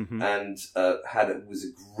Devils, and was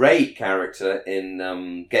a great character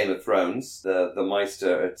in Game of Thrones, the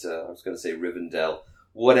Meister at I was going to say Rivendell.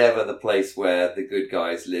 whatever the place where the good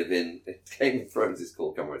guys live in. Game of Thrones is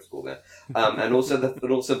called, I can't remember what it's called now. And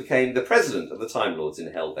also became the president of the Time Lords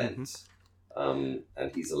in Hellbent. And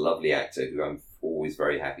he's a lovely actor who I'm always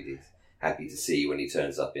very happy to see when he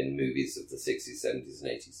turns up in movies of the 60s, 70s,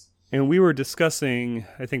 and 80s. And we were discussing,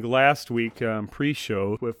 I think last week,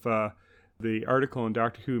 pre-show, with the article in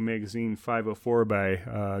Doctor Who Magazine 504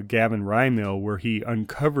 by Gavin Rymill, where he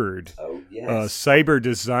uncovered cyber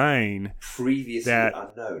design previously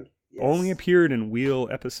unknown. Yes. Only appeared in Wheel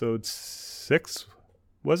episode 6,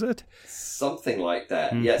 was it? Something like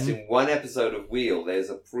that. Mm-hmm. Yes, in one episode of Wheel, there's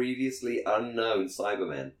a previously unknown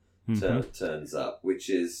Cyberman turns up, which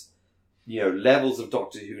is, levels of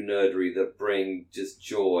Doctor Who nerdery that bring just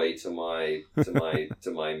joy to my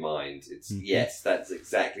mind. It's yes, that's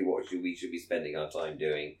exactly what we should be spending our time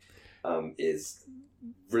doing. Is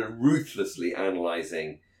ruthlessly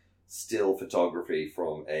analyzing still photography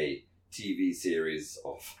from a TV series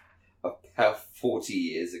of about 40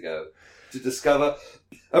 years ago to discover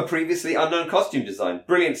a previously unknown costume design.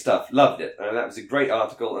 Brilliant stuff. Loved it. And that was a great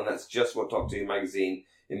article, and that's just what Doctor Who Magazine,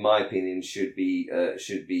 in my opinion, should be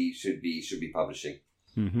publishing.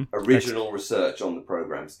 Original research on the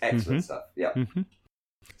programs. Excellent stuff. Yeah.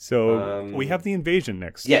 So we have the Invasion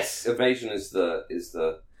next. Yes, Invasion is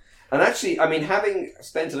the and actually, I mean, having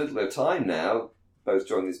spent a little bit of time now, both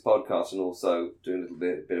during this podcast and also doing a little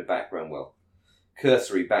bit of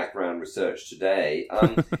cursory background research today,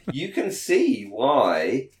 you can see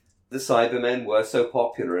why the Cybermen were so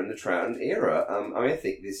popular in the Troughton era. I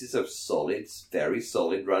think this is a very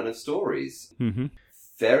solid run of stories.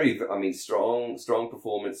 Strong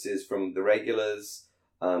performances from the regulars,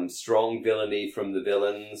 strong villainy from the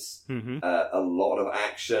villains, a lot of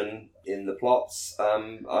action in the plots.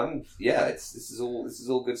 This is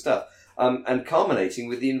all good stuff. And culminating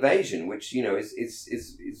with the Invasion, which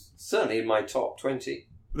is certainly in my top 20.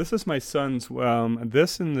 This is my son's.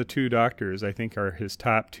 This and The Two Doctors, I think, are his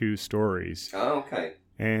top 2 stories. Oh, okay.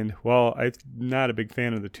 And while I'm not a big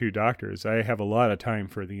fan of The Two Doctors, I have a lot of time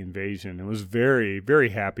for the Invasion. I was very, very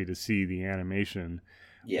happy to see the animation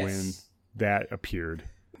when that appeared.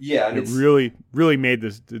 Yeah, and it really, really made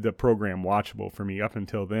the program watchable for me. Up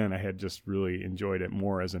until then, I had just really enjoyed it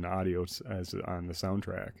more as an audio as on the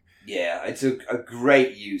soundtrack. Yeah, it's a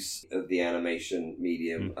great use of the animation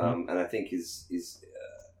medium, and I think is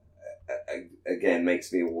again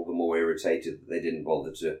makes me all the more irritated that they didn't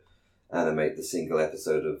bother to animate the single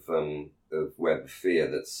episode of Web of Fear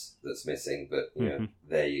that's missing. But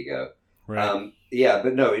there you go. Right.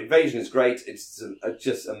 But no, Invasion is great. It's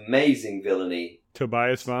just amazing villainy.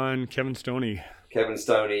 Tobias Vaughn, Kevin Stoney. Kevin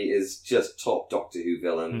Stoney is just top Doctor Who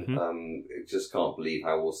villain. Just can't believe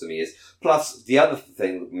how awesome he is. Plus, the other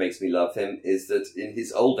thing that makes me love him is that in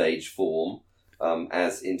his old age form,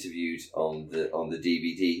 as interviewed on the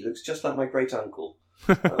DVD, he looks just like my great uncle,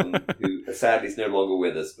 who sadly is no longer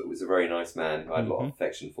with us, but was a very nice man who I had a lot of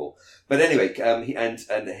affection for. But anyway, and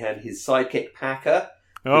his sidekick Packer.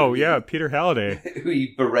 Oh yeah, Peter Halliday, who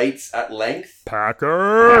he berates at length.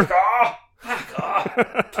 Packer.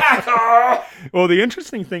 Packer! Well, the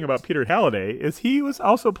interesting thing about Peter Halliday is he was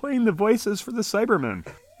also playing the voices for the Cybermen.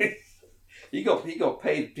 he got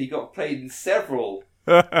paid in several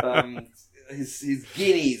his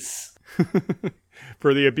guineas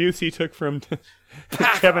for the abuse he took from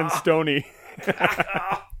Kevin Stoney.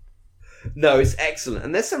 No, it's excellent,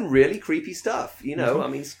 and there's some really creepy stuff. I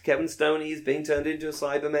mean, Kevin Stoney is being turned into a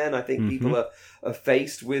Cyberman. I think people are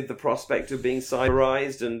faced with the prospect of being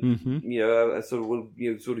cyberized, and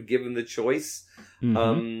sort of given the choice.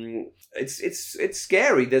 It's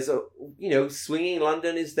scary. There's Swinging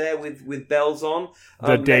London is there with bells on.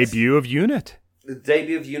 The debut of Unit. The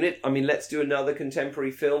debut of Unit. I mean, let's do another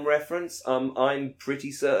contemporary film reference. I'm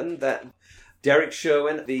pretty certain that Derek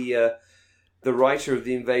Sherwin, the writer of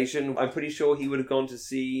The Invasion, I'm pretty sure he would have gone to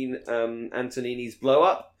see Antonini's Blow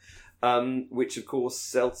Up, which of course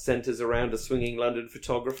centers around a swinging London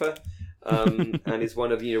photographer, and is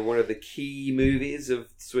one of the key movies of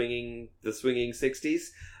the swinging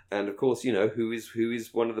 60s. And of course, who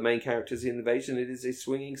is one of the main characters in Invasion? It is a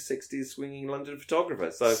swinging 60s swinging London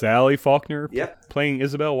photographer. So Sally Faulkner playing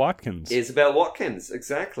Isabel Watkins. Isabel Watkins,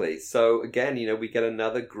 exactly. So again, we get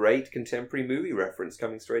another great contemporary movie reference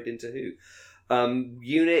coming straight into Who.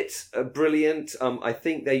 Unit, brilliant. I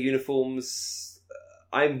think their uniforms.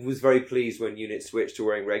 I was very pleased when Unit switched to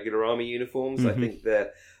wearing regular army uniforms. I think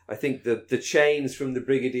the chains from the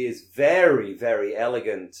Brigadier's very, very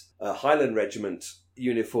elegant Highland Regiment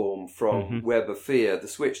uniform from Web of Fear. The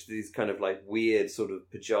switch to these kind of like weird sort of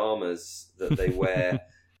pajamas that they wear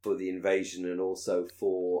for the Invasion and also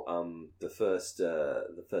for the first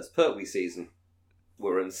Pertwee season.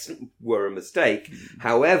 were a mistake.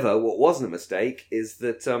 However, what wasn't a mistake is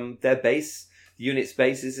that their base, the unit's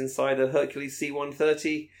base, is inside a Hercules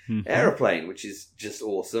C-130 aeroplane, which is just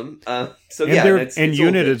awesome. Unit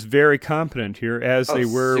is very competent here, as they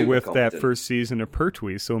were with competent. that first season of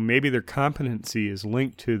Pertwee. So maybe their competency is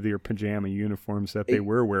linked to their pajama uniforms that they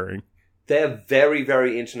were wearing. They're very,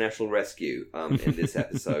 very international rescue in this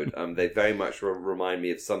episode. They very much remind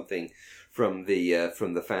me of something from the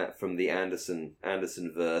Anderson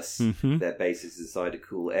verse. Their base is inside a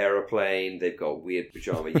cool aeroplane. They've got weird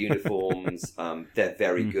pajama uniforms. They're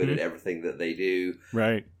very good at everything that they do.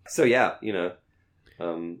 Right. So yeah,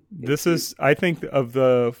 this is, I think, of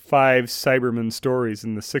the 5 Cybermen stories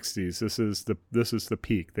in the 60s. This is the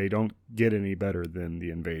peak. They don't get any better than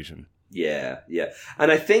the Invasion. Yeah.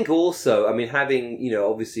 And I think also, I mean, having,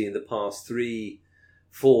 obviously in the past 3-4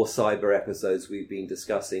 Cyber episodes we've been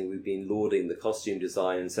lauding the costume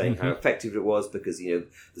design and saying how effective it was because, the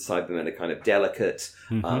Cybermen are kind of delicate,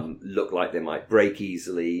 look like they might break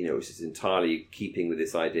easily, which is entirely keeping with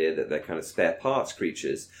this idea that they're kind of spare parts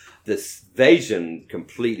creatures. This Invasion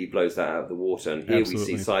completely blows that out of the water, and here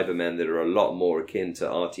Absolutely. we see Cybermen that are a lot more akin to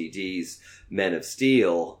RTD's Men of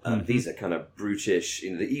Steel. These are kind of brutish,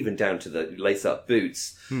 even down to the lace-up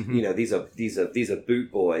boots. These are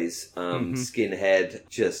boot boys, skinhead,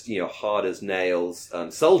 just hard as nails,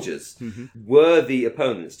 soldiers, worthy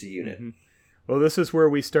opponents to Unit. Well, this is where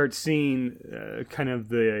we start seeing kind of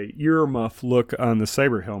the earmuff look on the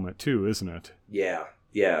Cyber helmet too, isn't it?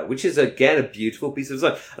 Yeah, which is again a beautiful piece of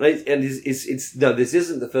design, and this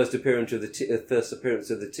isn't the first appearance of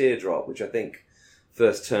the teardrop, which I think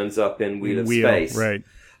first turns up in Wheel of Space, right?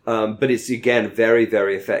 But it's again very,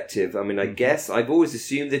 very effective. I mean, I guess I've always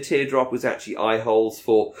assumed the teardrop was actually eye holes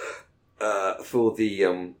for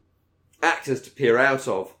the actors to peer out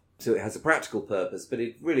of, so it has a practical purpose. But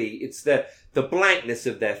it's the blankness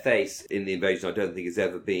of their face in the Invasion. I don't think has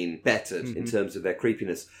ever been bettered in terms of their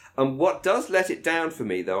creepiness. And what does let it down for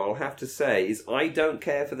me, though, I'll have to say, is I don't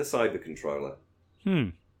care for the Cyber Controller.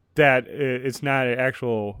 That it's not an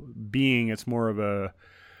actual being; it's more of a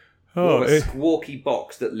squawky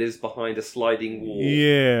box that lives behind a sliding wall.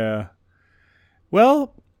 Yeah.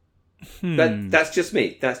 Well, that's just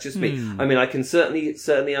me. I mean, I can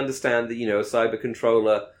certainly understand that a Cyber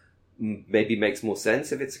Controller maybe makes more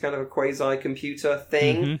sense if it's kind of a quasi-computer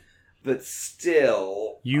thing. But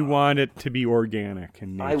still... You want it to be organic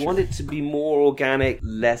in nature. I want it to be more organic,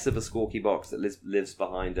 less of a squawky box that lives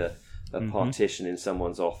behind a partition in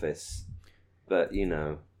someone's office. But,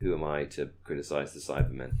 who am I to criticize the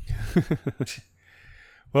Cybermen?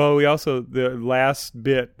 Well, the last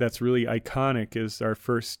bit that's really iconic is our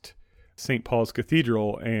first St. Paul's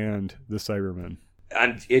Cathedral and the Cybermen.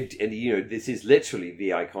 And this is literally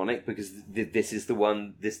the iconic because this is the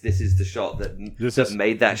one. This is the shot that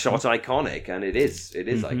made that shot iconic, and it is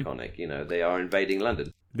iconic. They are invading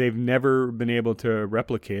London. They've never been able to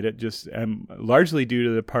replicate it, just largely due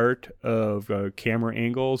to the part of camera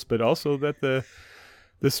angles, but also that the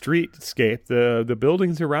streetscape, the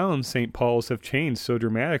buildings around St. Paul's have changed so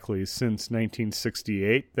dramatically since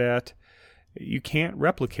 1968 that you can't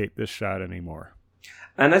replicate this shot anymore.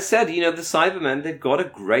 And I said, the Cybermen, they've got a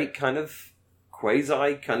great kind of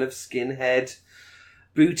quasi kind of skinhead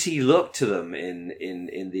booty look to them in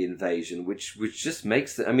the Invasion, which just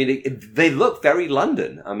makes them, they look very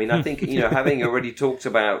London. I mean, I think, having already talked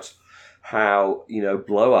about how,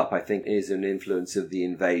 Blow Up, I think, is an influence of the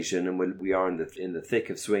Invasion, and when we are in the thick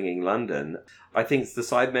of swinging London, I think the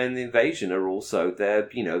Cybermen in the Invasion are also,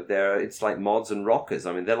 it's like mods and rockers.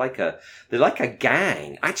 I mean, they're like a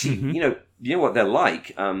gang. Actually, you know what they're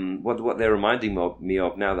like. What they're reminding me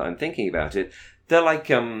of now that I'm thinking about it. They're like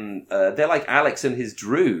Alex and his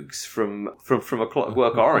droogs from A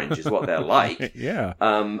Clockwork Orange is what they're like. Yeah.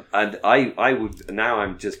 And I would, now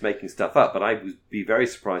I'm just making stuff up, but I would be very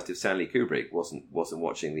surprised if Stanley Kubrick wasn't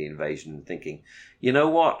watching The Invasion and thinking, you know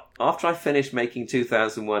what? After I finish making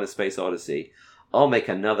 2001: A Space Odyssey, I'll make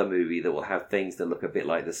another movie that will have things that look a bit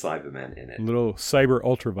like the Cybermen in it. A little cyber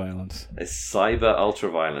ultraviolence. A cyber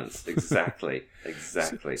ultraviolence, exactly.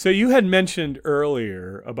 So you had mentioned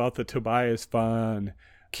earlier about the Tobias Vaughn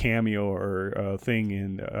cameo or thing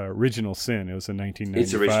in Original Sin. It was in 1995.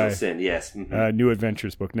 It's Original Sin, yes. Mm-hmm. New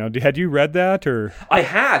Adventures book. Now, had you read that? Or I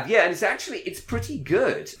have, yeah, and it's pretty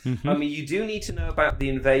good. I mean, you do need to know about the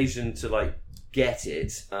Invasion to get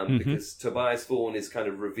it, because Tobias Vaughn is kind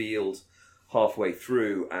of revealed halfway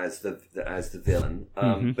through as the villain,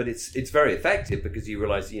 but it's very effective because you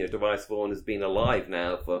realise Tobias Vaughn has been alive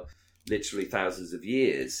now for literally thousands of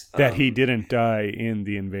years. That he didn't die in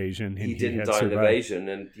the invasion. And he didn't die in the invasion,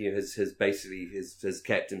 and has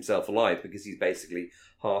kept himself alive because he's basically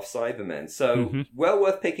half Cyberman. So well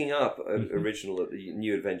worth picking up, original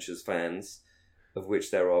New Adventures fans, of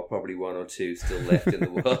which there are probably one or two still left in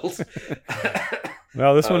the world.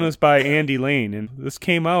 Well, this one was by Andy Lane, and this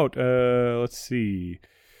came out, let's see,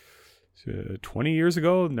 20 years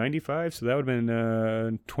ago, 95, so that would have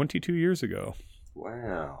been 22 years ago.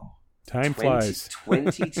 Wow. Time flies.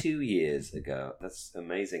 22 years ago. That's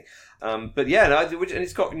amazing. But yeah, and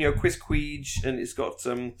it's got, Chris Queege, and it's got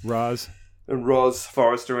Roz. And Roz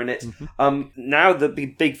Forrester in it. Now the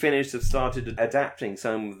Big Finish have started adapting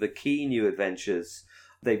some of the key New Adventures.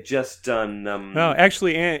 They've just done. No,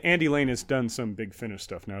 actually, Andy Lane has done some Big Finish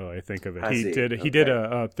stuff. Now that I think of it, he did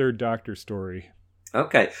a Third Doctor story.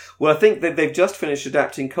 Okay, well, I think that they've just finished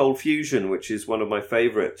adapting Cold Fusion, which is one of my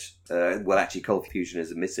favourite. Well, actually, Cold Fusion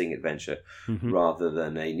is a missing adventure rather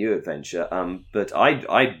than a new adventure. But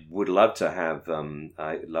I would love to have.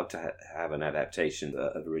 I'd love to have an adaptation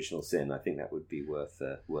of Original Sin. I think that would be worth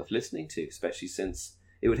listening to, especially since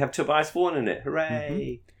it would have Tobias Vaughan in it.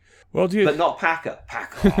 Hooray! Well, but not Packer.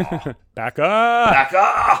 Packer.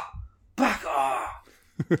 Packer.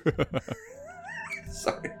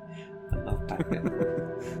 Sorry. I love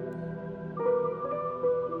Packer.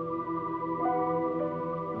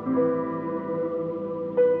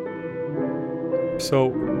 So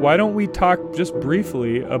why don't we talk just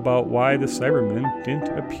briefly about why the Cybermen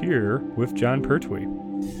didn't appear with Jon Pertwee?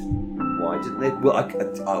 Why didn't they?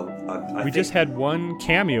 Well, we just had one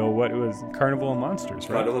cameo. What it was, Carnival of Monsters,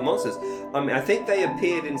 right? Carnival of Monsters. I mean, I think they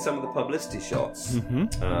appeared in some of the publicity shots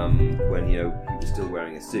when he was still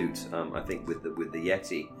wearing a suit. I think with the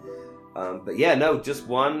Yeti. But yeah, no, just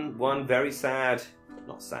one very sad,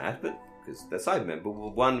 not sad, but because they're Cybermen, but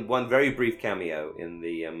one very brief cameo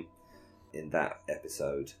in that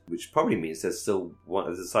episode, which probably means there's a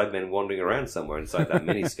Cybermen wandering around somewhere inside that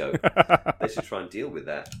miniscope. They should try and deal with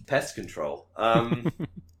that. Pest control. I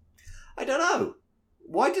don't know.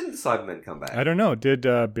 Why didn't the Cybermen come back? I don't know. Did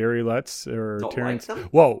Barry Letts or Not Terrence? like them?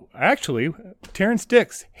 Whoa, actually, Terrence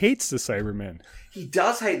Dix hates the Cybermen. He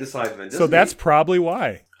does hate the Cybermen, doesn't so that's he? Probably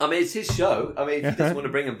why. I mean, it's his show. I mean, if he doesn't want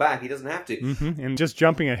to bring him back, he doesn't have to. And just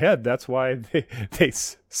jumping ahead, that's why they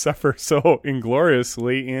suffer so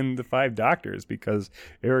ingloriously in The Five Doctors, because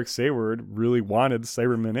Eric Sayward really wanted the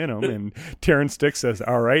Cybermen in him, and Terrence Dix says,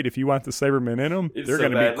 all right, if you want the Cybermen in them, they're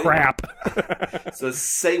going to be crap. So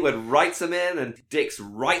Sayward writes them in, and Dix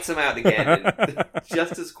writes them out again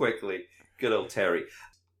just as quickly. Good old Terry.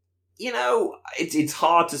 It's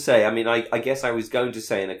hard to say. I mean, I guess I was going to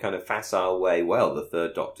say in a kind of facile way, well, the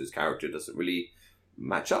Third Doctor's character doesn't really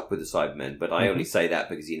match up with the Cybermen, but I only say that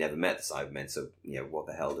because he never met the Cybermen, so, what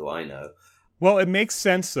the hell do I know? Well, it makes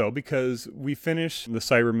sense, though, because we finished the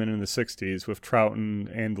Cybermen in the 60s with Troughton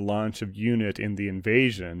and the launch of UNIT in the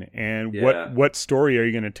invasion, and what story are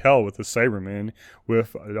you going to tell with the Cybermen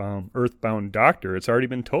with Earthbound Doctor? It's already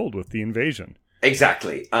been told with the invasion.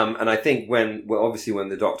 Exactly, and I think when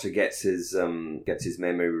the Doctor gets his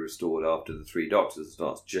memory restored after the Three Doctors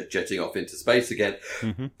starts jetting off into space again,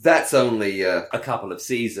 that's only a couple of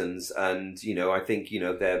seasons, and I think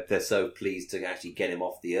they're so pleased to actually get him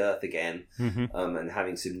off the Earth again, and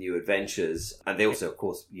having some new adventures, and they also, of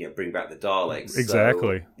course, bring back the Daleks.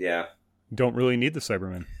 Exactly. So, yeah, don't really need the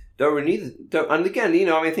Cybermen. Don't really need and again,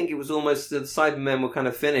 I think it was almost the Cybermen were kind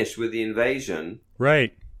of finished with the invasion,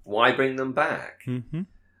 right? Why bring them back?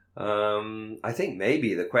 I think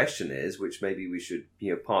maybe the question is, which maybe we should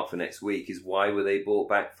park for next week, is why were they brought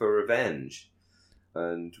back for revenge?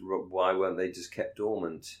 And why weren't they just kept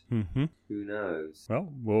dormant? Who knows?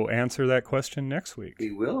 Well, we'll answer that question next week.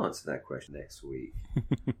 We will answer that question next week.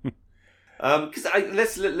 Because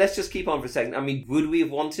let's just keep on for a second. I mean, would we have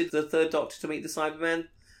wanted the Third Doctor to meet the Cybermen?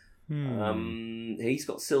 He's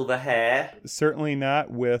got silver hair. Certainly not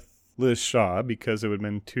with Liz Shaw, because it would have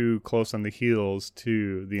been too close on the heels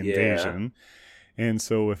to the invasion. And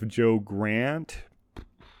so with Joe Grant,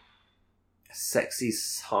 sexy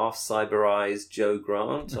half cyberized Joe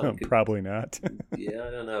Grant, probably not. Yeah,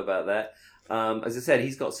 I don't know about that. As I said,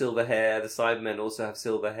 he's got silver hair. The Cybermen also have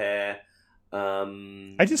silver hair.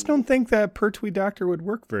 I just don't think that Pertwee Doctor would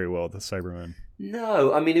work very well with the Cybermen.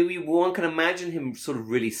 No, I mean, one can imagine him sort of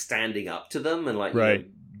really standing up to them and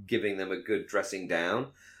giving them a good dressing down.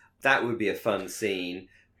 That would be a fun scene.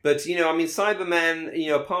 But,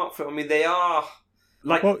 Cybermen, apart from, they are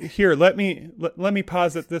like... Well, here, let me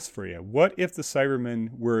posit this for you. What if the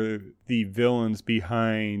Cybermen were the villains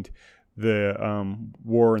behind the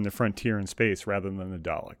war in the frontier in space rather than the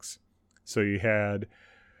Daleks? So you had...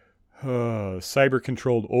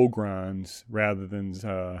 cyber-controlled Ogrons rather than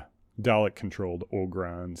Dalek-controlled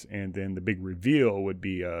Ogrons, and then the big reveal would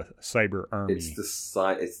be a cyber army. It's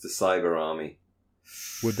the cyber army.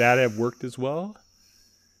 Would that have worked as well?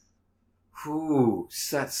 Ooh,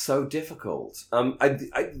 that's so difficult.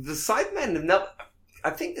 The Cybermen have not. I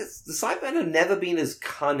think the Cybermen have never been as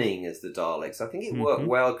cunning as the Daleks. I think it worked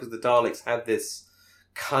well because the Daleks have this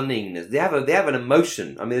cunningness. They have an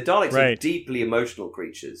emotion. I mean, the Daleks are deeply emotional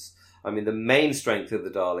creatures. I mean, the main strength of the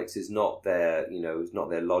Daleks is not their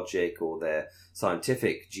logic or their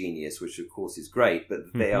scientific genius, which of course is great,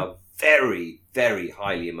 but they are very, very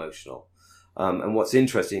highly emotional. And what's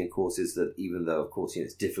interesting, of course, is that even though, of course,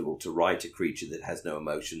 it's difficult to write a creature that has no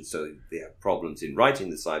emotion, so they have problems in writing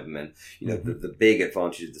the Cybermen. The big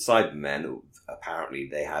advantage of the Cybermen, apparently,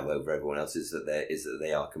 they have over everyone else is that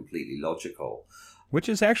they are completely logical, which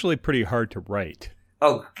is actually pretty hard to write.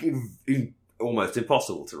 Oh, almost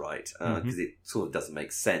impossible to write because it sort of doesn't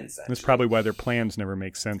make sense. Actually. That's probably why their plans never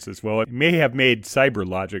make sense as well. It may have made cyber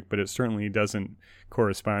logic, but it certainly doesn't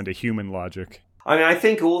correspond to human logic. I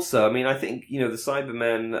think the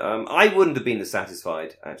Cybermen. I wouldn't have been as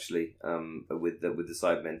satisfied actually with the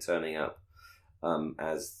Cybermen turning up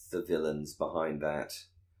as the villains behind that.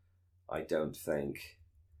 I don't think.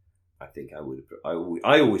 I think I would.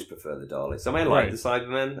 I always prefer the Daleks. I like the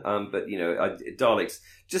Cybermen, but Daleks.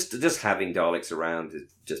 Just having Daleks around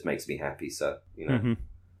it just makes me happy. So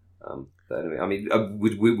But anyway,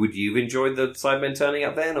 would you have enjoyed the Cybermen turning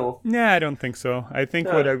up then, or? Nah, I don't think so. I think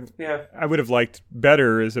what I would have liked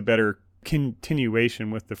better is a better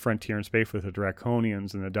continuation with the frontier in space with the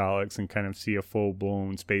Draconians and the Daleks, and kind of see a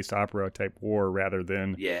full-blown space opera type war rather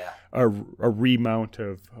than a remount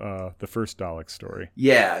of the first Dalek story.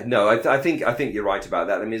 Yeah, no, I think you're right about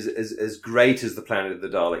that. I mean, as great as the Planet of the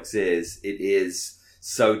Daleks is, it is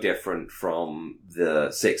so different from the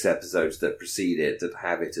 6 episodes that precede it. That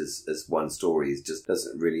have it as one story just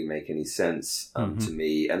doesn't really make any sense to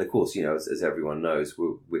me. And of course, as everyone knows,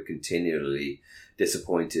 we're continually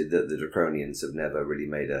disappointed that the Draconians have never really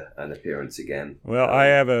made an appearance again. Well, I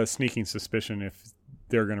have a sneaking suspicion if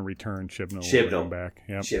they're going to return, Chibnall will come back.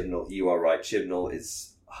 Yep. Chibnall, you are right. Chibnall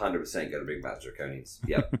is 100% going to bring back the Draconians.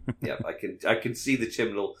 Yep, yep. I can see the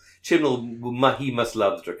Chibnall. Chibnall, he must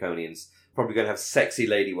love the Draconians. Probably going to have sexy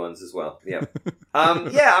lady ones as well. Yeah.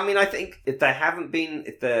 I think if there haven't been,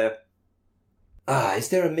 is there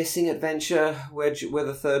a missing adventure where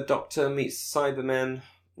the Third Doctor meets Cybermen?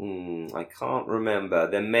 I can't remember.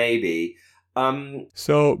 There may be.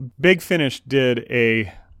 So Big Finish did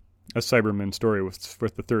a Cyberman story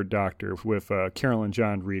with the Third Doctor with Carol and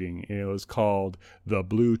John reading. It was called The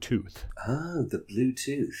Blue Tooth. Oh, The Blue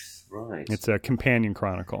Tooth. Right. It's a companion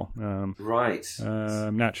chronicle. Right.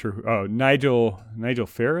 I'm not sure. Oh, Nigel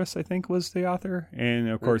Ferris, I think, was the author. And,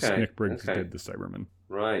 of course, Nick Briggs did the Cybermen.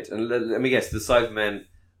 Right. And let me guess, the Cybermen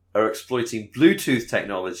are exploiting Bluetooth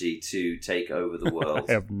technology to take over the world.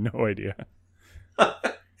 I have no idea.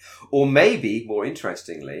 Or maybe, more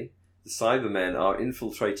interestingly, the Cybermen are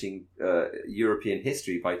infiltrating European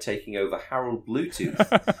history by taking over Harald Bluetooth.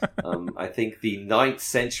 I think the 9th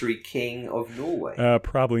century king of Norway.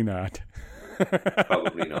 Probably not.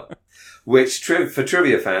 Probably not. Which, for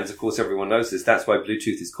trivia fans, of course, everyone knows this. That's why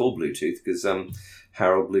Bluetooth is called Bluetooth, because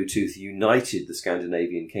Harald Bluetooth united the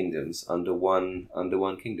Scandinavian kingdoms under one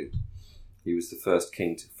kingdom. He was the first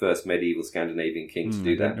medieval Scandinavian king to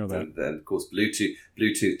do that. And of course,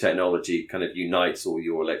 Bluetooth technology kind of unites all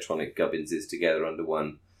your electronic gubbinses together under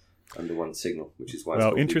one signal, which is why.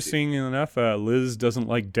 Well, interesting enough, Liz doesn't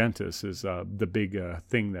like dentists. Is the big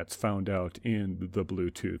thing that's found out in the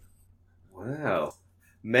Bluetooth. Wow.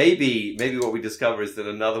 Maybe what we discover is that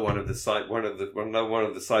another one of the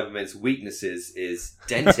Cybermen's weaknesses is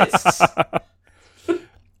dentists.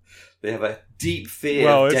 They have a deep fear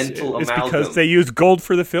of dental amalgam. It's because they use gold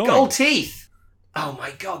for the filling. Gold teeth! Oh my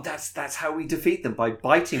god, that's how we defeat them, by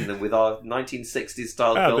biting them with our 1960s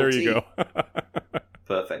style gold teeth. There you go.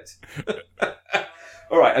 Perfect.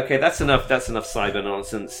 All right, okay, that's enough cyber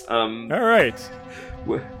nonsense. All right.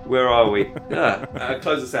 Where are we?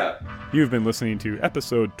 Close us out. You've been listening to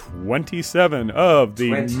episode 27 of the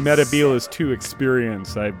Metebelis 2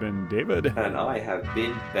 Experience. I've been David. And I have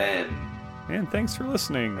been Ben. And thanks for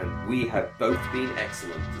listening. And we have both been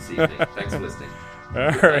excellent this evening. Thanks for listening.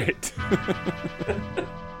 All right.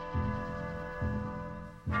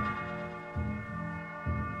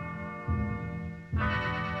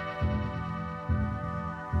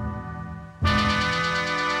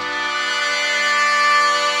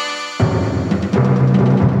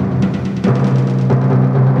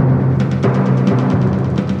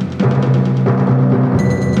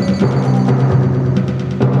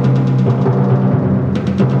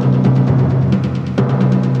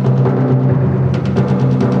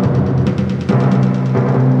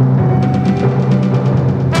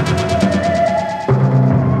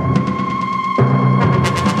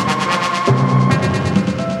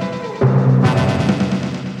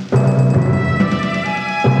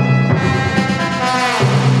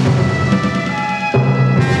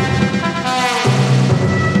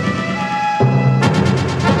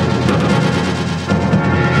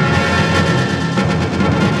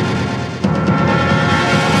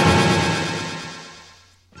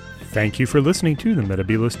 Thank you for listening to the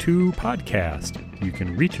Metebelis 2 podcast. You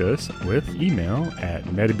can reach us with email at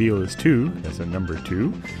metebelis2, that's a number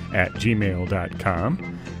 2, at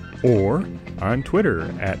gmail.com, or on Twitter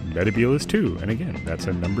at metebelis2, and again, that's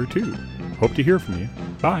a number 2. Hope to hear from you.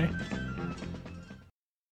 Bye.